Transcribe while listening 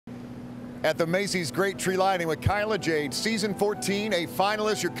at the Macy's Great Tree Lighting with Kyla Jade, season 14, a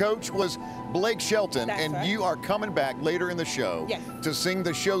finalist. Your coach was Blake Shelton, That's and right. You are coming back later in the show Yes. to sing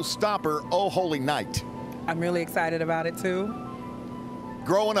the showstopper, Oh Holy Night. I'm really excited about it too.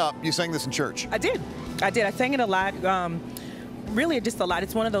 Growing up, you sang this in church. I did. I sang it a lot. Really, just a lot.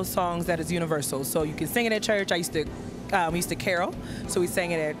 It's one of those songs that is universal. So you can sing it at church. We used to carol, so we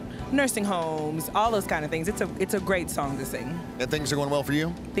sang it at nursing homes, all those kind of things. It's a great song to sing. And things are going well for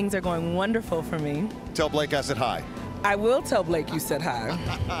you? Things are going wonderful for me. Tell Blake I said hi. I will tell Blake you said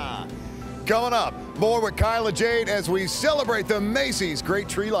hi. Coming up, more with Kyla Jade as we celebrate the Macy's Great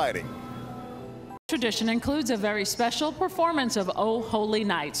Tree Lighting. Tradition includes a very special performance of Oh Holy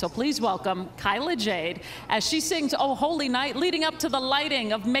Night. So please welcome Kyla Jade as she sings Oh Holy Night leading up to the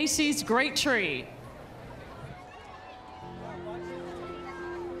lighting of Macy's Great Tree.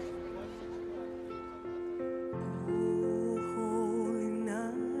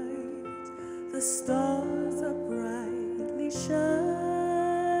 The stars are brightly shining.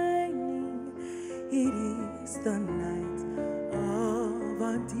 It is the night of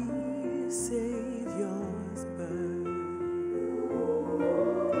our dear Savior's birth.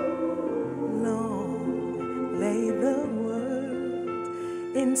 Long lay the world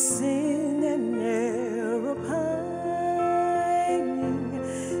in sin and error pining,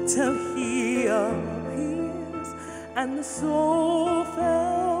 till He appears and the soul fell